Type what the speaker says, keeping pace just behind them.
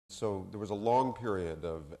So there was a long period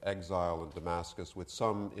of exile in Damascus with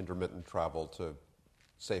some intermittent travel to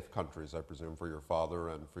safe countries, I presume, for your father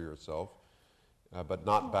and for yourself, but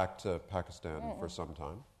not back to Pakistan for some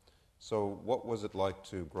time. So what was it like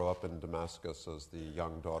to grow up in Damascus as the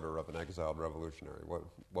young daughter of an exiled revolutionary?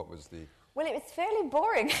 What was the... Well, it was fairly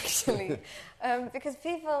boring, actually, because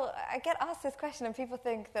I get asked this question and people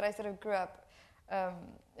think that I sort of grew up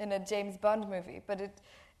in a James Bond movie, but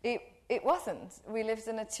it wasn't. We lived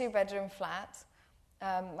in a 2-bedroom flat.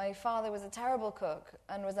 My father was a terrible cook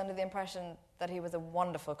and was under the impression that he was a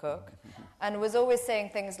wonderful cook and was always saying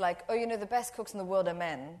things like, oh, the best cooks in the world are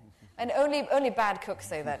men. And only bad cooks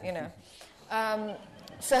say that,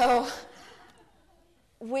 So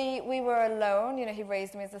we were alone. He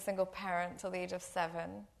raised me as a single parent till the age of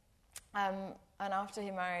 7. And after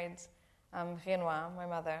he married Renoir, my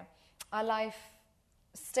mother, our life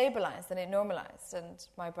stabilized and it normalized. And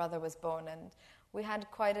my brother was born and we had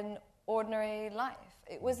quite an ordinary life.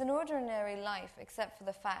 It was an ordinary life except for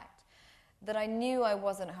the fact that I knew I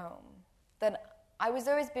wasn't home. That I was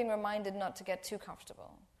always being reminded not to get too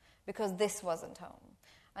comfortable because this wasn't home.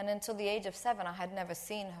 And until the age of 7, I had never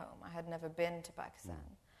seen home. I had never been to Pakistan.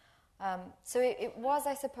 So it was,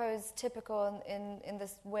 I suppose, typical in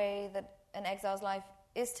this way that an exile's life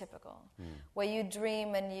is typical, where you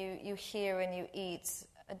dream and you hear and you eat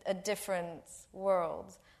a different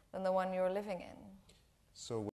world than the one you're living in. So